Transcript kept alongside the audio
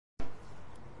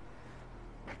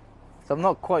So I'm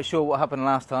not quite sure what happened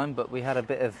last time, but we had a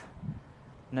bit of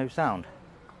no sound.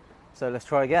 So let's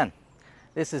try again.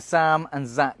 This is Sam and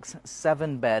Zak's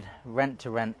 7-bed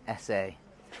rent-to-rent SA.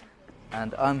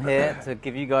 And I'm here to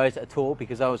give you guys a tour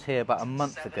because I was here about a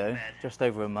month ago, just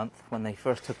over a month, when they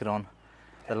first took it on.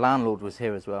 The landlord was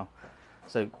here as well.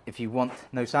 So if you want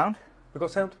no sound... We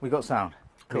got sound? We got sound.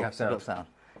 Cool. We have sound. We got sound.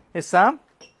 Here's Sam.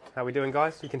 How we doing,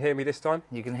 guys? You can hear me this time?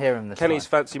 You can hear him this Kenny's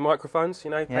time. fancy microphones,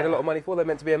 you know, paid a lot of money for. They're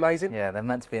meant to be amazing. Yeah, they're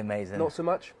meant to be amazing. Not so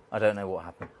much. I don't know what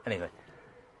happened. Anyway,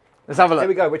 let's have a look. Here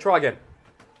we go. We'll try again.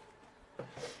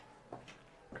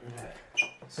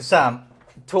 So Sam,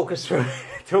 talk us through.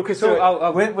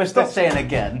 We're stop saying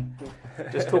again.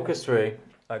 Just talk us through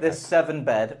this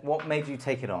 7-bed. What made you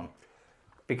take it on?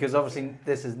 Because obviously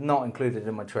this is not included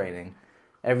in my training.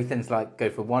 Everything's like go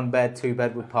for 1-bed,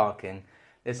 2-bed with parking.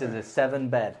 This is a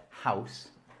 7-bed house.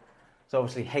 So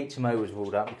obviously HMO was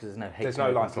ruled out because there's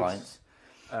no compliance.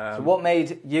 So what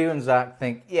made you and Zak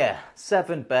think, yeah,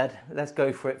 7-bed, let's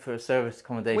go for it for a service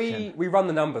accommodation? We run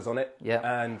the numbers on it,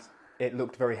 yeah, and it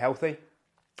looked very healthy.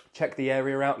 Checked the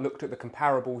area out, looked at the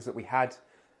comparables that we had.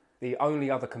 The only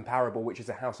other comparable, which is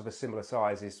a house of a similar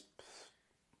size, is...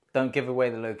 Don't give away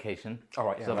the location. All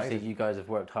right, yeah. So obviously you guys have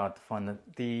worked hard to find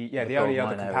the only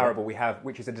other comparable we have,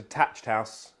 which is a detached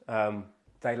house.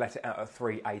 They let it out at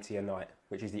 $380 a night,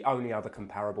 which is the only other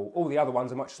comparable. All the other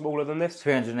ones are much smaller than this.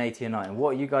 $380 a night. And what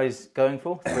are you guys going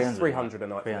for? 300 a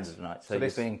night. 300 a night. So you're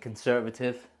being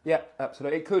conservative. Yeah,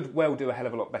 absolutely. It could well do a hell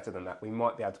of a lot better than that. We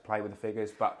might be able to play with the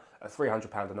figures, but at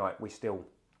 £300 a night, we still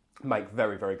make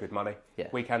very, very good money. Yeah.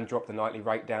 We can drop the nightly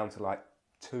rate down to like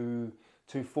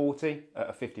 $240 at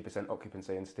a 50%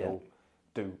 occupancy and still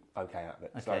do okay out of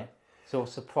it. Okay. So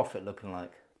what's the profit looking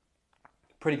like?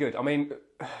 Pretty good. I mean,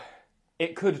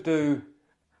 it could do...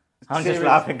 I'm just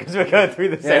laughing because we're going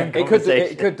through the same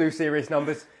conversation. It could do serious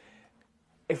numbers.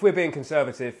 If we're being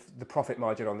conservative, the profit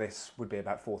margin on this would be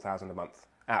about $4,000 a month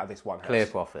out of this one house. Clear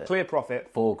profit. Clear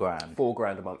profit. £4,000.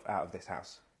 £4,000 a month out of this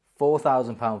house.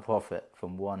 £4,000 profit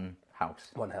from one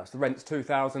house. One house. The rent's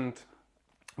 $2,000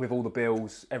 with all the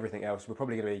bills, everything else. We're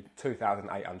probably going to be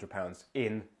 £2,800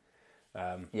 in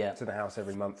to the house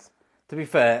every month. To be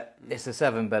fair, it's a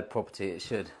 7-bed property. It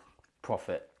should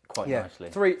profit quite nicely.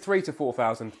 Three to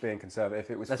 4,000 being conservative.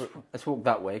 It was. Let's walk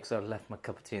that way because I left my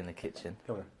cup of tea in the kitchen.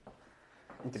 Come on.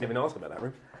 You didn't even ask about that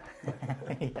room.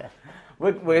 Yeah,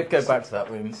 we'll go back to that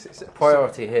room.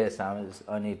 Priority here, Sam, is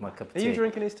I need my cup of tea. Are you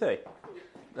drinking his tea?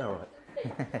 All right.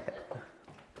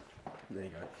 There you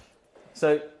go.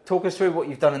 So talk us through what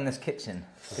you've done in this kitchen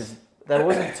because there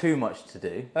wasn't too much to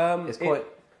do.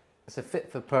 It's a fit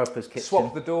for purpose kitchen.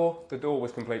 Swapped the door. The door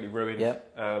was completely ruined.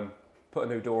 Yep. Put a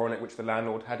new door on it, which the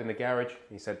landlord had in the garage.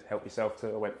 He said, help yourself to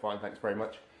it. I went, fine, thanks very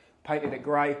much. Painted it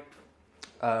grey.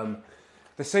 The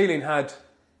ceiling had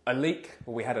a leak.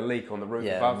 Well, we had a leak on the roof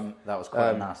above. That was quite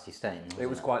a nasty stain. It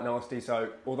was quite nasty. So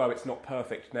although it's not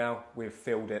perfect now, we've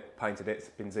filled it, painted it, it's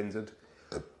been zinzered.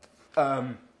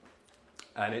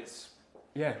 And it's,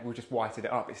 we just whited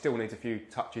it up. It still needs a few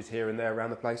touches here and there around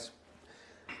the place.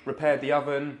 Repaired the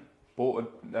oven, bought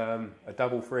a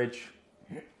double fridge,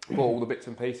 bought all the bits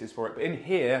and pieces for it. But in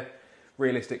here,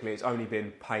 realistically, it's only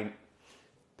been paint,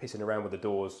 pissing around with the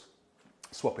doors,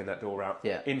 swapping that door out.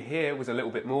 Yeah. In here was a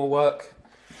little bit more work.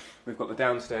 We've got the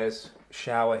downstairs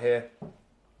shower here.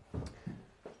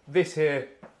 This here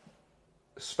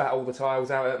spat all the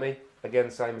tiles out at me.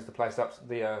 Again, same as the place up,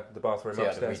 the bathroom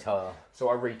upstairs. So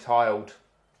I retiled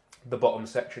the bottom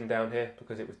section down here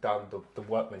because it was done. The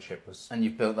workmanship was. And you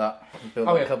built that. You built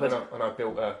that cupboard. And I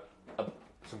built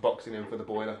some boxing in for the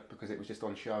boiler because it was just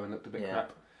on show and looked a bit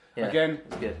crap. Yeah, again,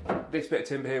 it's good. This bit of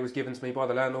timber here was given to me by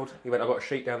the landlord. He went, I got a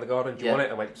sheet down the garden. Do you want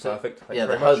it? I went, perfect. Thank you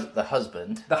very much. The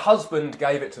husband. The husband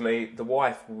gave it to me. The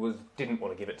wife didn't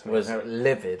want to give it to me. Was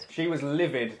livid. She was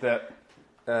livid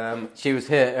that. She was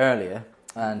here earlier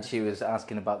and she was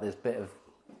asking about this bit of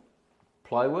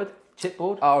plywood,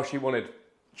 chipboard. Oh, she wanted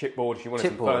chipboard. She wanted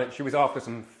some furniture. She was after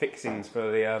some fixings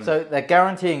for the. So they're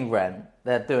guaranteeing rent.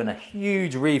 They're doing a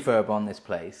huge refurb on this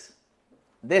place.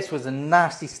 This was a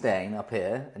nasty stain up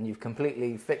here, and you've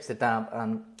completely fixed the damp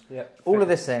and all of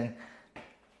this thing.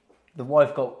 The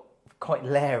wife got quite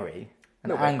leery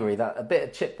and angry that a bit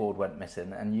of chipboard went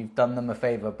missing, and you've done them a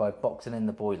favour by boxing in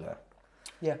the boiler.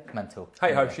 Yeah. Mental.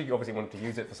 Hey ho, she obviously wanted to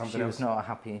use it for something else. She was not a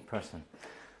happy person.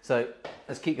 So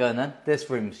let's keep going then. This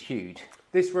room's huge.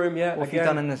 This room, What have you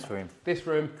done in this room? This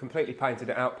room, completely painted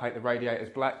it out, paint the radiators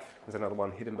black. There's another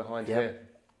one hidden behind here.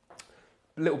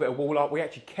 A little bit of wall art. We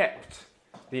actually kept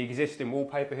the existing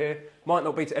wallpaper here. Might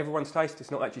not be to everyone's taste.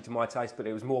 It's not actually to my taste, but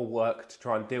it was more work to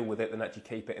try and deal with it than actually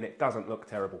keep it, and it doesn't look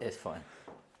terrible. It's fine.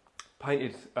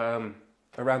 Painted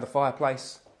around the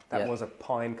fireplace. That was a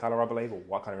pine colour, I believe, or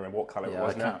I can't remember what colour it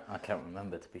was now. I can't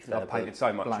remember, to be fair. I've painted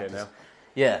so much here now.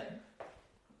 Yeah.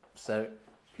 So...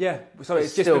 Yeah, so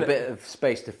it's just still a bit of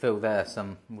space to fill there,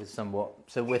 somewhat.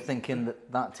 So we're thinking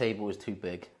that table is too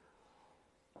big.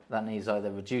 That needs either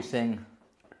reducing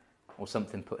or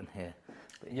something put in here.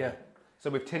 But yeah. So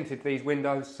we've tinted these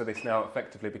windows, so this now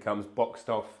effectively becomes boxed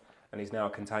off and is now a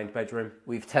contained bedroom.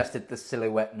 We've tested the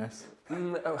silhouetteness.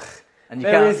 And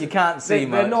you can't see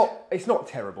much. It's not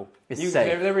terrible. It's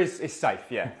safe. It's safe,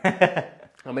 yeah.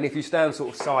 I mean, if you stand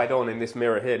sort of side on in this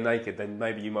mirror here naked, then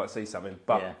maybe you might see something.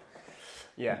 But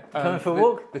yeah. Coming for a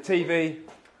walk? The TV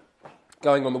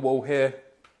going on the wall here,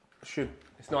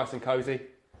 it's nice and cosy,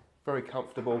 very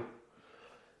comfortable.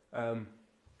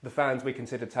 The fans, we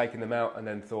considered taking them out and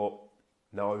then thought,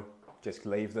 no, just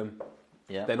leave them.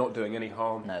 Yeah. They're not doing any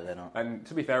harm. No, they're not. And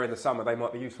to be fair, in the summer they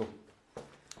might be useful.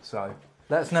 So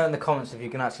let us know in the comments if you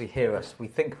can actually hear us. We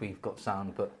think we've got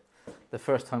sound, but the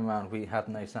first time around we had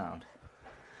no sound.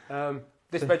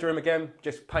 This bedroom again,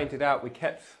 just painted out. We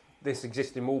kept this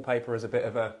existing wallpaper as a bit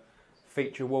of a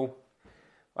feature wall.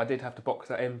 I did have to box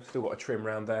that in, still got a trim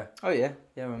round there. Oh yeah,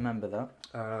 I remember that.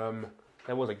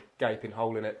 There was a gaping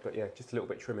hole in it, but yeah, just a little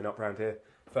bit trimming up around here.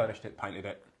 Furnished it, painted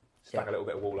it, stuck a little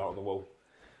bit of wall art on the wall.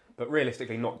 But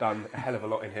realistically, not done a hell of a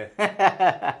lot in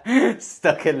here.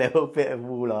 Stuck a little bit of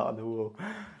wall art on the wall.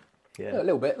 Yeah, a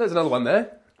little bit. There's another one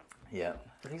there. Yeah.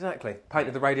 Exactly.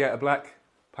 Painted the radiator black,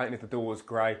 painted the doors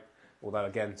grey, although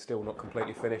again, still not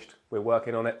completely finished. We're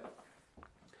working on it.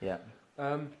 Yeah.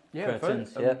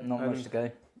 Curtains, not much to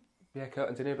go. Yeah,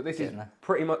 curtains in here, but this is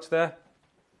pretty much there.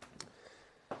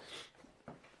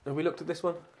 Have we looked at this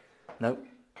one? Nope.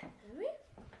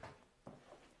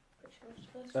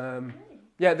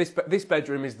 Yeah, this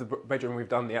bedroom is the bedroom we've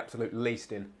done the absolute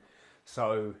least in.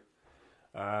 So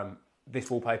this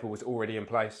wallpaper was already in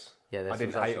place. Yeah, this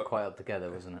was actually quite up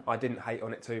together, wasn't it? I didn't hate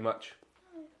on it too much.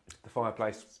 The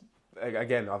fireplace,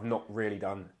 again, I've not really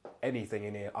done anything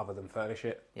in here other than furnish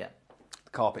it. Yeah.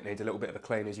 The carpet needs a little bit of a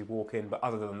clean as you walk in, but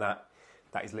other than that,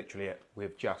 that is literally it.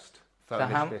 We've just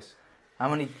furnished this. How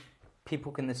many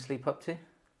people can this sleep up to?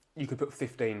 You could put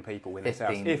 15 people in this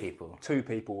house. 15 people. 2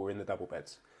 people were in the double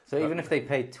beds. So even if they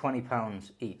paid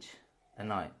 £20 each a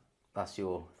night, that's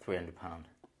your £300.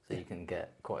 So you can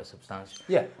get quite a substantial...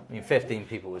 Yeah. I mean, 15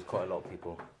 people was quite a lot of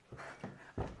people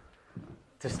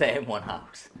to stay in one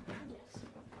house. Yes.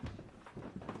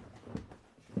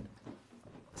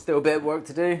 Still a bit of work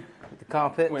to do with the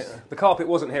carpets. Wait, the carpet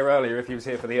wasn't here earlier if you was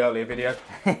here for the earlier video.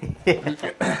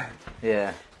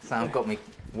 Yeah, Sam got me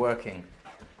working.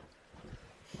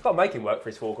 Got making work for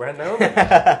his £4,000 now,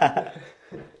 haven't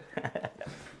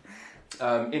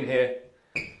we? In here,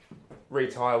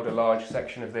 retiled a large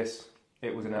section of this.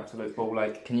 It was an absolute ball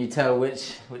ache. Can you tell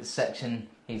which section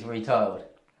he's retiled?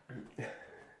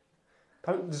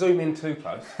 Don't zoom in too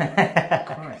close.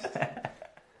 Christ.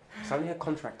 It's only a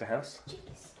contractor house.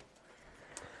 Jeez.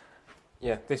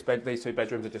 Yeah, these 2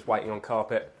 bedrooms are just waiting on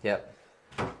carpet. Yep.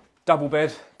 Double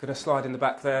bed, going to slide in the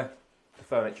back there. The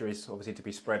furniture is obviously to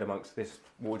be spread amongst this.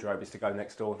 Wardrobe is to go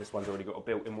next door. This one's already got a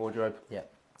built-in wardrobe.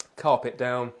 Yep. Carpet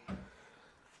down.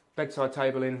 Bedside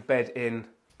table in, bed in,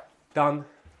 done.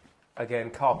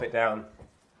 Again, carpet down,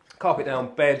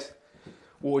 bed,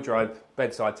 wardrobe,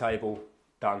 bedside table,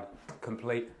 done,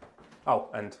 complete. Oh,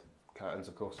 and curtains,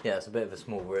 of course. Yeah, it's a bit of a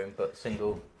small room, but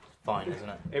single, fine, isn't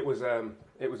it? It was a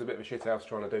bit of a shit house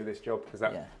trying to do this job because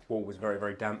that wall was very,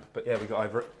 very damp. But yeah, we got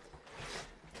over it.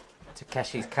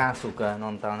 Takeshi's Castle going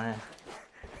on down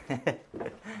here.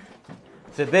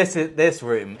 So this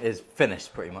room is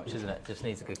finished pretty much, isn't it? Just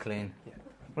needs a good clean. Yeah.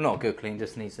 Well, not a good clean,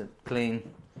 just needs a clean.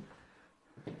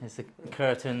 Here's the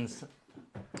curtains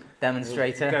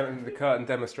demonstrator. The curtain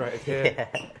demonstrator here.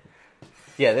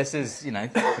 Yeah, this is, a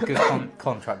good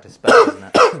contractor spec, isn't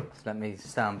it? So let me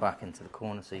stand back into the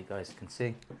corner so you guys can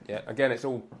see. Yeah, again, it's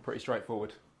all pretty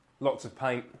straightforward. Lots of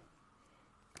paint,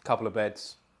 couple of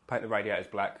beds, paint the radiators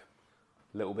black,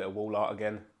 a little bit of wall art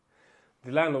again.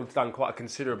 The landlord's done quite a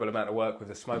considerable amount of work with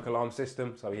the smoke alarm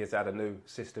system, so he has had a new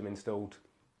system installed.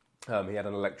 He had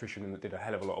an electrician that did a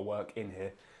hell of a lot of work in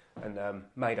here and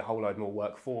made a whole load more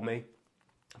work for me.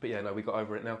 But yeah, no, we got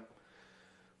over it now.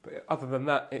 But other than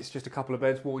that, it's just a couple of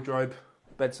beds, wardrobe,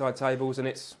 bedside tables, and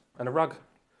a rug.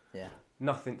 Yeah.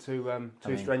 Nothing too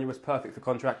strenuous, perfect for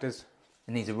contractors.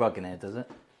 It needs a rug in here, does it?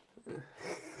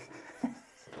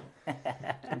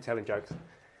 I'm telling jokes.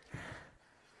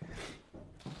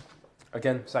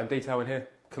 Again, same detail in here.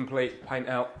 Complete, paint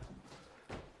out.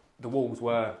 The walls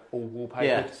were all wallpapered.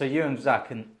 Yeah, so you and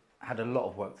Zak had a lot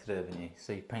of work to do, haven't you?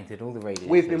 So you painted all the radiators.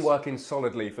 We've been working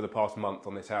solidly for the past month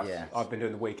on this house. Yeah. I've been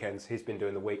doing the weekends, he's been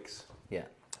doing the weeks. Yeah.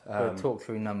 We'll talk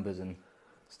through numbers and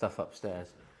stuff upstairs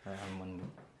when we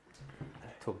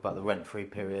talk about the rent-free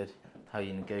period, how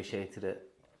you negotiated it.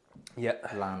 Yeah.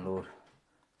 Landlord.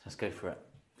 Let's go for it.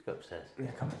 Let's go upstairs.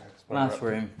 Yeah, come on. Last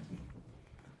room.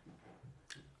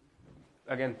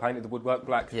 Again, painted the woodwork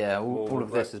black. Yeah, all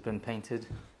of this has been painted.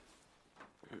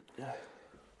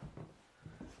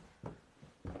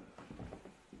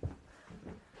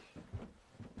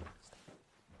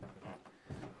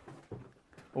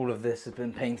 All of this has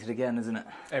been painted again, isn't it?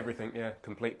 Everything, yeah.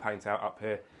 Complete paint out up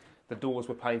here. The doors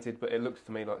were painted, but it looks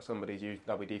to me like somebody's used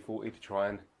WD-40 to try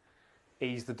and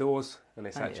ease the doors. And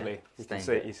it's actually, you can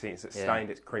see it's stained,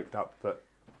 it's creeped up. But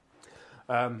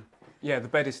yeah, the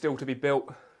bed is still to be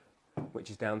built,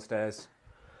 which is downstairs.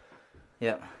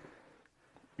 Yeah.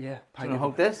 Yeah. Do you want to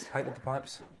hold this? Painted the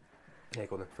pipes. Yeah,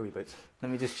 go on then, fill your boots.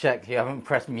 Let me just check you haven't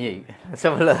pressed mute. Let's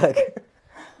have a look.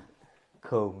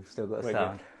 Cool, we've still got a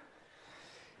sound.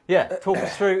 Yeah, talk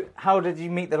us through, how did you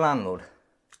meet the landlord?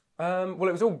 Well,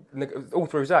 it was all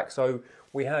through Zak. So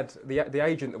we had the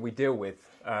agent that we deal with.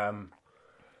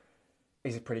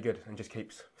 He's pretty good and just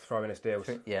keeps throwing us deals.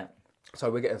 Yeah. So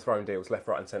we're getting thrown deals left,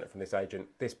 right, and centre from this agent.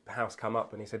 This house come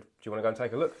up and he said, "Do you want to go and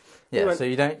take a look?" Yeah. So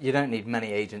you don't need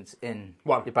many agents in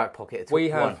your back pocket. It's we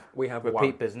have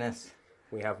repeat business.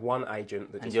 We have one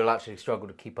agent that. And you'll actually struggle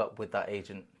to keep up with that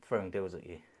agent throwing deals at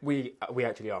you. We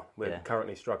actually are. We're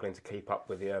currently struggling to keep up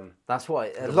with the. That's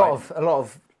why a lot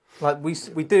of like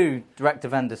we do direct to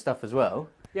vendor stuff as well.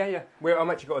 Yeah, yeah. I'm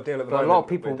actually got a deal at the moment. But a lot of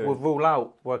people will rule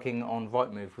out working on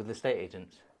Rightmove with estate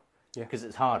agents. Yeah. Because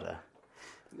it's harder.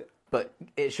 But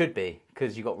it should be,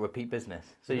 because you've got repeat business.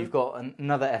 So you've got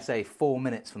another SA 4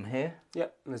 minutes from here. Yeah,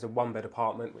 and there's a 1-bed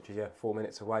apartment, which is 4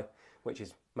 minutes away, which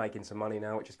is making some money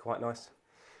now, which is quite nice.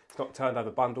 It's not turned over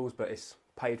bundles, but it's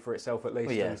paid for itself at least.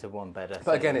 Well, yeah, it's a 1-bed SA.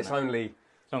 But again, it's only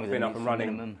been up and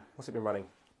running. Minimum. What's it been running?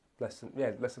 Less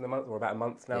than a month, or about a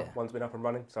month now. Yeah. One's been up and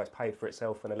running, so it's paid for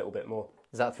itself and a little bit more.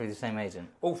 Is that through the same agent?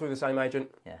 All through the same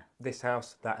agent. Yeah. This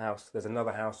house, that house. There's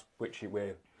another house which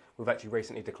we've actually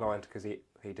recently declined because he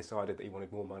decided that he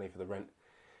wanted more money for the rent.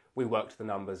 We worked the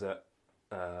numbers at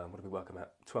what did we work them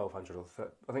at? 1,200 or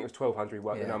I think it was 1,200. We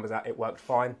worked the numbers at. It worked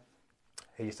fine.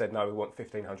 He said no, we want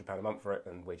 £1,500 a month for it,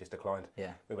 and we just declined.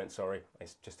 Yeah. We went sorry,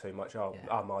 it's just too much.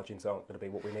 Our margins aren't going to be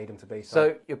what we need them to be.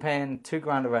 So you're paying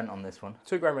 £2,000 of rent on this one.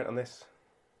 £2,000 rent on this.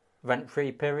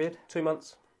 Rent-free period? 2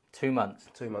 months. 2 months.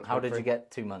 2 months. How did you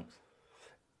get 2 months?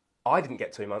 I didn't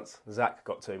get 2 months. Zak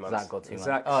got 2 months. Zak got 2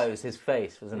 months. Oh, it was his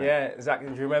face, wasn't it? Yeah, Zak,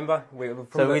 do you remember? We've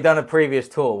done a previous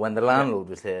tour when the landlord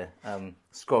was here.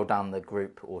 Scroll down the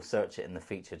group or search it in the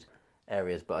featured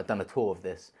areas. But I'd done a tour of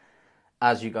this.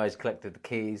 As you guys collected the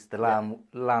keys, the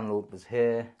landlord was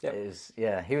here.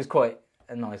 Yep. He was quite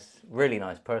a really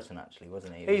nice person, actually,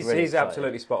 wasn't he? He's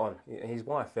absolutely spot on. His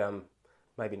wife,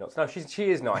 maybe not. No,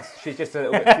 she is nice. She's just a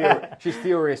little bit she's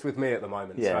furious with me at the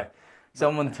moment. Yeah. So.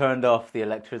 Someone turned off the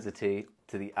electricity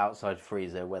to the outside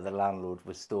freezer where the landlord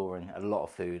was storing a lot of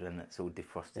food, and it's all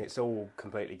defrosted. It's all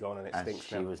completely gone, and it stinks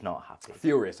now. She was not happy.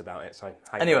 Furious about it. So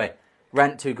anyway,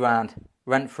 rent £2,000,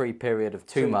 rent-free period of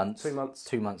 2 months. 2 months.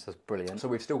 2 months. That's brilliant. So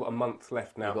we've still got a month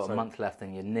left now. You've got a month left,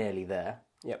 and you're nearly there.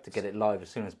 Yep. To get it live as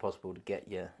soon as possible to get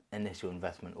your initial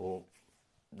investment, or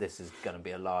this is going to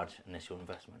be a large initial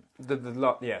investment.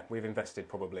 We've invested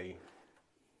probably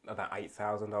about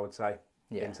 8,000, I would say.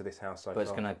 Into this house so far. But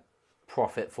it's going to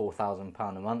profit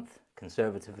 £4,000 a month,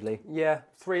 conservatively. Yeah,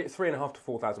 £3,500 to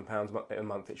 £4,000 a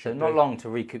month. It should. So not long to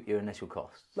recoup your initial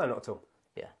costs. No, not at all.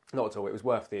 Yeah, not at all. It was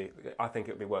worth I think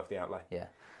it would be worth the outlay. Yeah.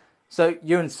 So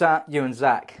you and Zak, you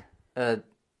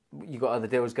got other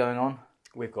deals going on?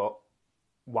 We've got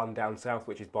one down south,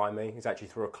 which is by me. It's actually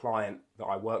through a client that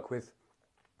I work with.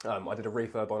 I did a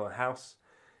refurb on her house.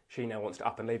 She now wants to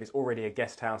up and leave. It's already a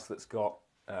guest house that's got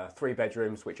 3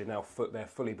 bedrooms, which are now they're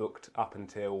fully booked up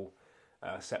until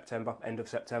September, end of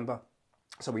September.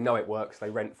 So we know it works. They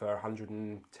rent for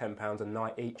 £110 a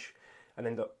night each, and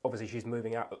then obviously she's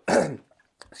moving out.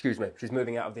 Excuse me, she's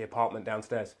moving out of the apartment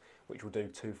downstairs, which will do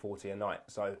 £240 a night.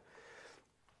 So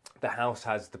the house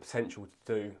has the potential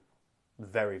to do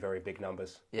very, very big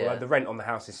numbers. Yeah. Although the rent on the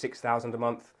house is £6,000 a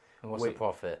month. And what's the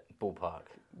profit ballpark?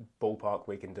 Ballpark,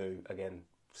 we can do again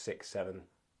 6, 7.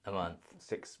 A month.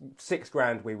 Six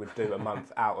grand we would do a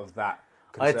month out of that.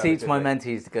 I teach my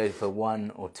mentees to go for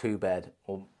 1 or 2 bed,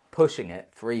 or pushing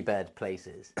it 3 bed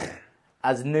places.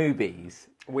 As newbies.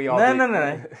 We are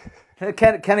No.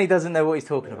 Kenny doesn't know what he's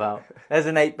talking about. There's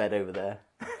an 8 bed over there.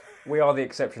 We are the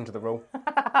exception to the rule.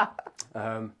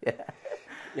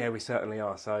 Yeah, we certainly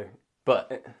are. So,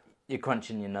 but You're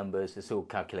crunching your numbers. It's all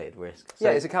calculated risk. So,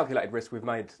 yeah, it's a calculated risk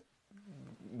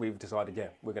we've decided,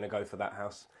 we're going to go for that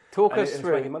house. Talk us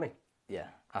through making money. Yeah,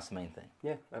 that's the main thing.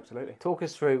 Yeah, absolutely. Talk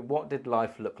us through, what did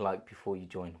life look like before you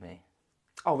joined me?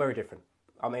 Oh, very different.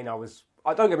 I mean,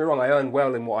 don't get me wrong, I earn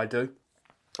well in what I do.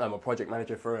 I'm a project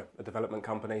manager for a development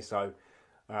company, so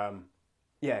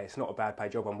it's not a bad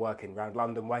paid job. I'm working around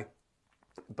London way,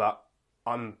 but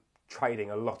I'm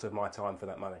trading a lot of my time for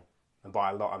that money. And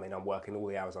by a lot, I mean I'm working all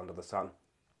the hours under the sun.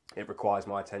 It requires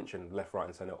my attention left, right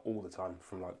and centre all the time,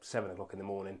 from like 7 o'clock in the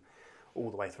morning all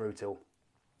the way through till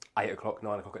 8 o'clock,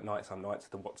 9 o'clock at night some nights.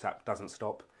 The WhatsApp doesn't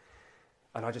stop.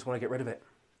 And I just want to get rid of it.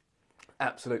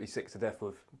 Absolutely sick to death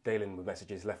with dealing with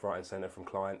messages left, right and centre from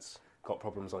clients. Got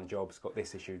problems on jobs, got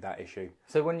this issue, that issue.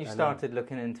 So when you started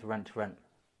looking into rent-to-rent,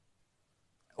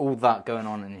 all that going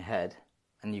on in your head,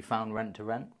 and you found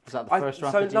rent-to-rent? Was that the first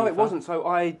strategy? No, it wasn't. So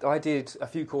I did a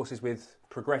few courses with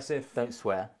Progressive. Don't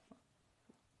swear.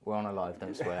 We're on a live,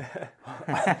 don't swear.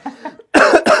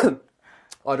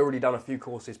 I'd already done a few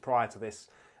courses prior to this,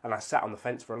 and I sat on the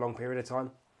fence for a long period of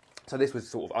time. So this was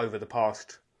sort of over the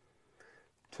past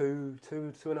two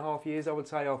and a half years, I would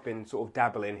say. I've been sort of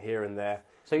dabbling here and there.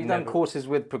 So you've done courses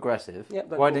with Progressive.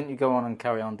 Yep. Why didn't you go on and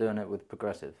carry on doing it with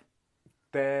Progressive?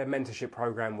 Their mentorship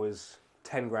program was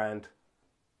 10 grand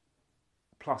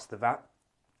plus the VAT.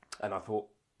 And I thought,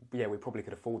 we probably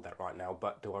could afford that right now,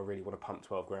 but do I really want to pump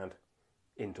 12 grand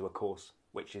into a course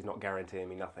which is not guaranteeing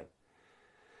me nothing?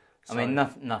 So, I mean,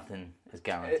 nothing is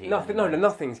guaranteed.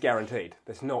 Nothing's guaranteed.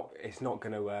 It's not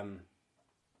going to...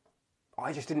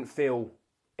 I just didn't feel...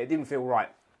 It didn't feel right.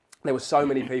 There were so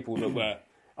many people that were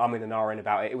umming and ahhing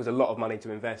about it. It was a lot of money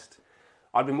to invest.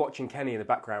 I'd been watching Kenny in the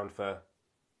background for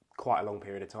quite a long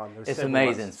period of time. It's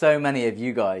amazing. Months. So many of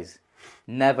you guys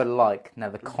never like,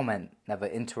 never comment, never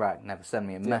interact, never send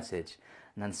me a message.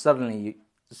 And then suddenly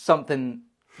something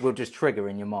will just trigger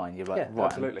in your mind. You're like, right,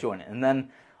 absolutely. Join it. And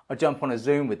then I jump on a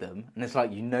Zoom with them, and it's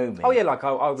like, you know me. Oh yeah, like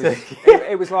I was.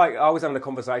 It was like I was having a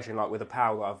conversation like with a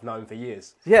pal that I've known for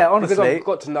years. Yeah, honestly, because I've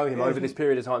got to know him over this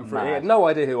period of time. He had no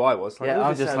idea who I was. Like, yeah,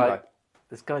 I'm just like,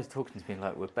 this guy's talking to me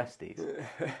like we're besties.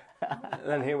 And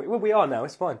then here we are now.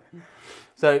 It's fine.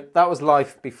 So that was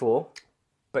life before,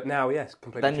 but now, yes,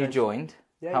 completely. Then changed. You joined.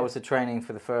 Yeah, How was the training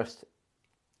for the first?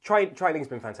 Training's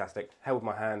been fantastic. Held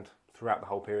my hand throughout the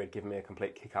whole period, giving me a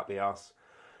complete kick up the arse,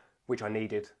 which I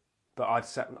needed. But I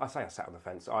sat on the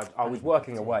fence. I was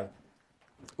working away.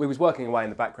 We was working away in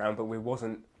the background, but we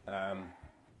wasn't. I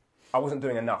wasn't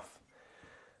doing enough.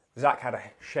 Zak had a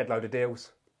shed load of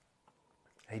deals.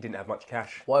 He didn't have much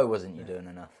cash. Why wasn't you doing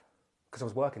enough? Because I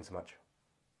was working so much.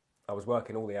 I was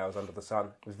working all the hours under the sun.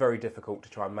 It was very difficult to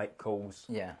try and make calls.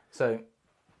 Yeah. So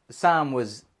Sam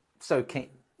was so keen.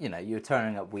 You know, you were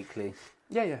turning up weekly.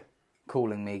 Yeah.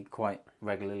 Calling me quite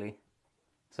regularly.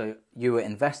 So you were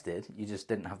invested, you just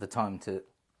didn't have the time to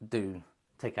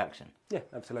take action. Yeah,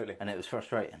 absolutely. And it was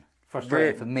frustrating.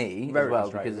 Frustrating for me as well,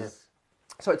 because...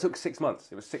 So it took 6 months.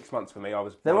 It was 6 months for me.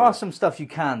 There are some stuff you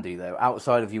can do, though,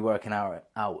 outside of you working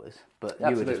hours, but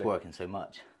you were just working so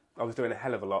much. I was doing a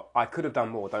hell of a lot. I could have done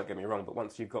more, don't get me wrong, but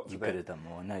once you've got to... You could have done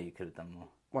more. I know you could have done more.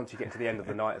 Once you get to the end of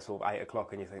the night at sort of 8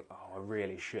 o'clock and you think, oh, I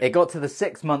really should. It got to the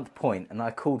 6 month point, and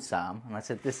I called Sam, and I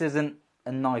said, this isn't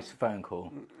a nice phone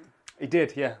call. He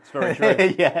did, yeah. It's very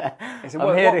true. Yeah. He said,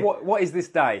 what is this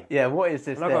day? Yeah, what is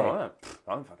this day? I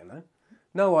don't fucking know.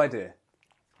 No idea.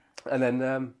 And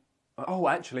then,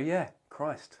 actually, yeah.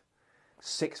 Christ.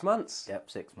 6 months.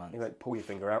 Yep, 6 months. You went, pull your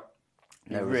finger out.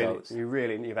 No results.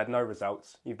 You've had no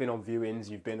results. You've been on viewings.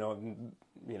 You've been on,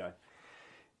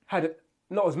 had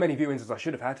not as many viewings as I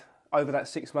should have had. Over that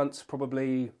 6 months,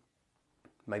 probably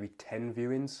maybe 10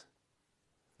 viewings.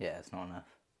 Yeah, it's not enough.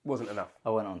 Wasn't enough.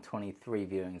 I went on 23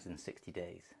 viewings in 60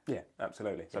 days. Yeah,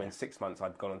 absolutely. So in 6 months,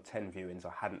 I'd gone on 10 viewings. I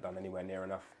hadn't done anywhere near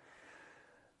enough.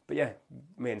 But yeah,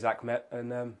 me and Zak met,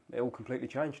 and it all completely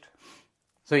changed.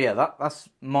 So yeah, that's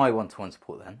my one-to-one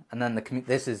support then. And then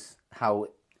this is how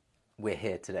we're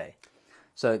here today.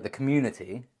 So the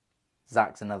community,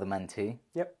 Zak's another mentee.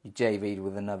 Yep. You JV'd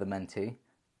with another mentee.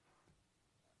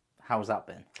 How's that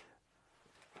been?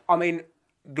 I mean,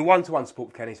 the one-to-one support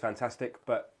with Kenny's fantastic,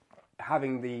 but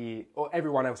having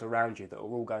everyone else around you that are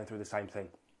all going through the same thing,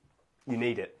 you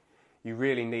need it. You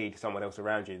really need someone else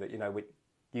around you that,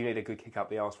 you need a good kick up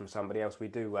the arse from somebody else. We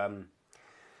do,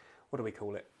 what do we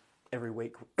call it? Every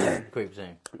week. Group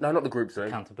Zoom. No, not the group Zoom.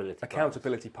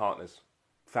 Accountability partners.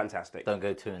 Fantastic. Don't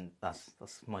go too, that's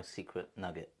my secret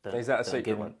nugget. Is that a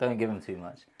secret one? Don't give them too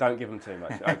much. Don't give them too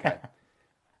much, okay.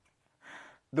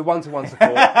 The one-to-one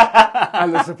support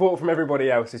and the support from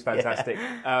everybody else is fantastic.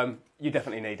 Yeah. You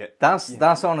definitely need it.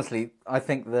 That's honestly, I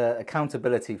think the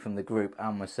accountability from the group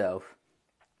and myself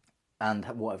and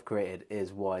what I've created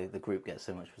is why the group gets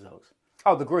so much results.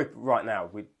 Oh, the group right now,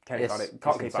 we can't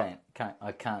keep up.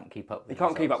 I can't keep up with You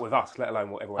can't keep up with us, let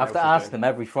alone what everyone else is doing. I have to ask them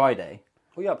every Friday,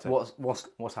 what are you up to?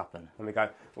 What's happened? And we go,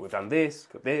 well, we've done this,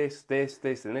 got this,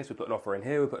 and this. We put an offer in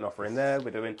here, we put an offer in there.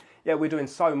 We're doing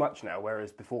so much now,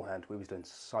 whereas beforehand we was doing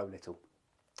so little.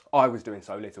 I was doing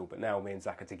so little, but now me and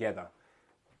Zak are together.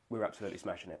 We're absolutely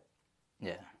smashing it.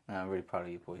 Yeah, I'm really proud of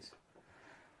you boys.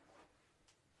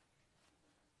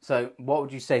 So, what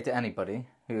would you say to anybody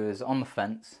who is on the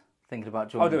fence, thinking about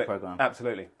joining the program?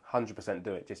 Absolutely, 100%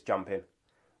 do it. Just jump in.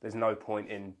 There's no point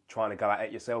in trying to go at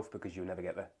it yourself because you'll never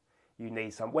get there. You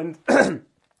need some when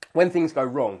things go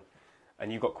wrong,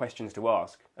 and you've got questions to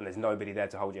ask, and there's nobody there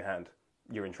to hold your hand.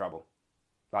 You're in trouble.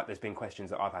 Like there's been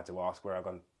questions that I've had to ask where I've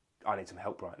gone, I need some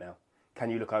help right now. Can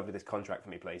you look over this contract for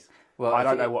me, please? Well, I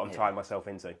don't know what I'm tying myself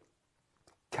into.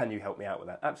 Can you help me out with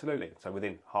that? Absolutely. So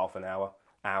within half an hour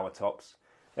tops,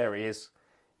 there he is.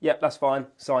 Yep, that's fine.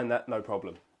 Sign that, no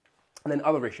problem. And then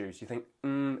other issues, you think,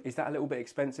 is that a little bit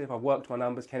expensive? I've worked my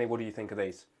numbers. Kenny, what do you think of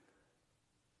these?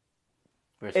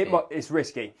 Risky. It's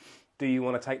risky. Do you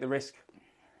want to take the risk?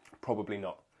 Probably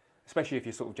not. Especially if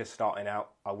you're sort of just starting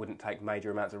out. I wouldn't take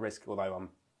major amounts of risk, although I'm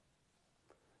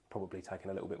probably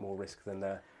taking a little bit more risk than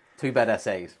 2-bed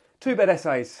SAs. 2-bed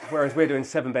SAs, whereas we're doing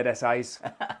 7-bed SAs.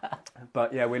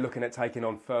 But yeah, we're looking at taking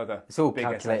on further. It's all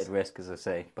calculated risk, as I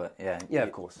say. But yeah,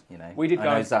 of course. You know, we did.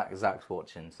 I know Zak's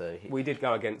watching, so we did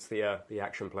go against the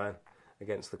action plan,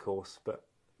 against the course, but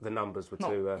the numbers were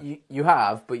too. You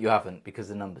have, but you haven't because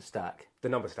the numbers stack. The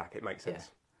numbers stack. It makes sense.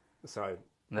 Yeah. So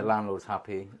the landlord's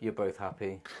happy. You're both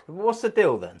happy. What's the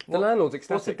deal then? The landlord's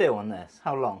ecstatic. What's the deal on this?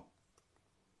 How long?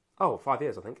 Oh, 5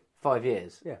 years, I think. 5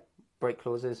 years. Yeah. Break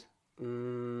clauses.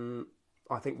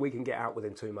 I think we can get out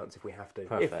within 2 months if we have to.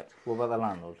 Perfect. What about the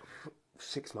landlord?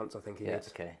 6 months, I think he needs.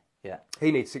 Okay. Yeah.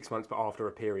 He needs 6 months, but after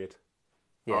a period.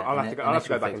 Yeah. I'll have to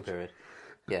go back and period.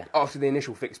 Yeah. After the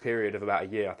initial fixed period of about a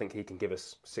year, I think he can give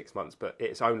us 6 months, but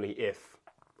it's only if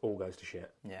all goes to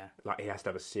shit. Yeah. Like he has to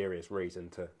have a serious reason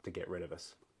to get rid of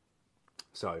us.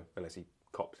 So unless he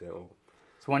cops it or.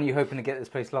 So when are you hoping to get this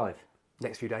place live?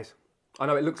 Next few days. I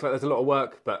know it looks like there's a lot of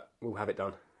work, but we'll have it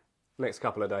done. Next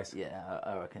couple of days. Yeah,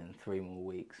 I reckon 3 more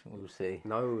weeks. We'll see.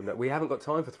 No, we haven't got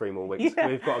time for 3 more weeks. Yeah.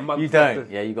 We've got a month. You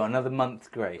don't. Yeah, you've got another month's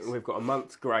grace. We've got a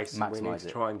month's grace. Maximise we need to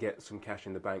try and get some cash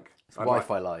in the bank. It's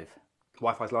Wi-Fi live.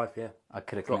 Wi-Fi's live, yeah. I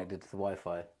could have connected to the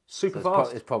Wi-Fi. Super so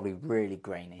fast. It's probably really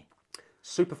grainy.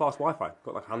 Super fast Wi-Fi.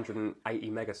 Got like 180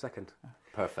 megasecond.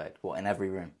 Perfect. What, in every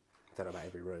room? I don't know about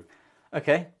every room.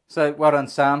 Okay, so well done,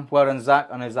 Sam. Well done, Zak.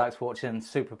 I know Zak's watching.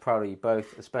 Super proud of you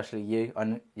both, especially you.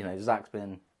 Zak's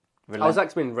been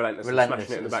Zak's been relentless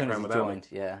smashing it in the background without me.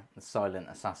 Yeah, the silent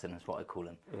assassin is what I call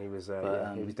him. He was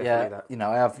definitely that.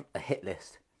 I have a hit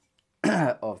list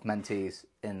of mentees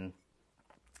in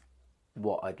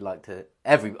what I'd like to.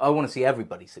 I want to see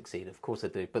everybody succeed. Of course I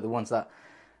do, but the ones that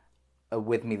are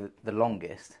with me the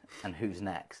longest and who's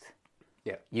next.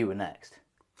 Yeah, you were next.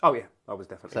 Oh yeah, I was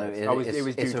definitely. So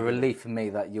it's a relief for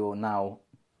me that you're now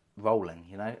rolling,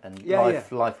 and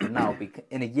life will now be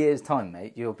in a year's time,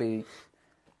 mate. You'll be.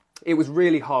 It was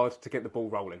really hard to get the ball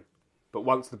rolling, but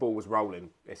once the ball was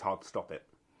rolling, it's hard to stop it.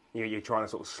 You're trying to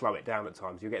sort of slow it down at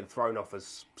times. You're getting thrown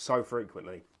offers so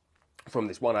frequently from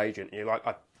this one agent. You're like,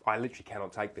 I literally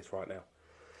cannot take this right now.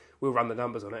 We'll run the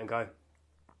numbers on it and go,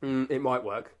 it might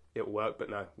work. It'll work, but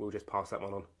no, we'll just pass that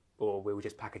one on, or we'll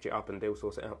just package it up and deal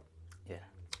source it out. Yeah.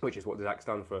 Which is what Zak's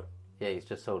done for. Yeah, he's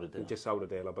just sold a deal. He just sold a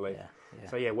deal, I believe. Yeah.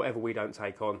 So yeah, whatever we don't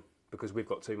take on because we've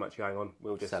got too much going on,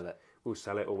 we'll just sell it. We'll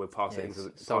sell it, or we'll pass it into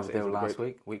the. Sold a deal last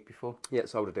week before. Yeah,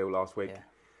 sold a deal last week.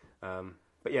 Yeah.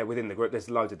 But yeah, within the group, there's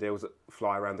loads of deals that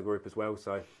fly around the group as well.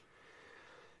 So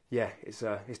yeah, it's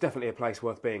definitely a place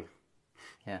worth being.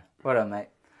 Yeah, well done, mate.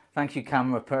 Thank you,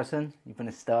 camera person. You've been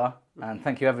a star, and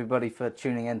thank you everybody for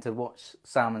tuning in to watch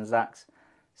Sam and Zak's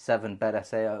 7-bed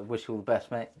SA. I wish you all the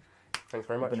best, mate. Thanks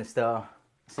very much. You've been a star.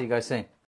 See you guys soon.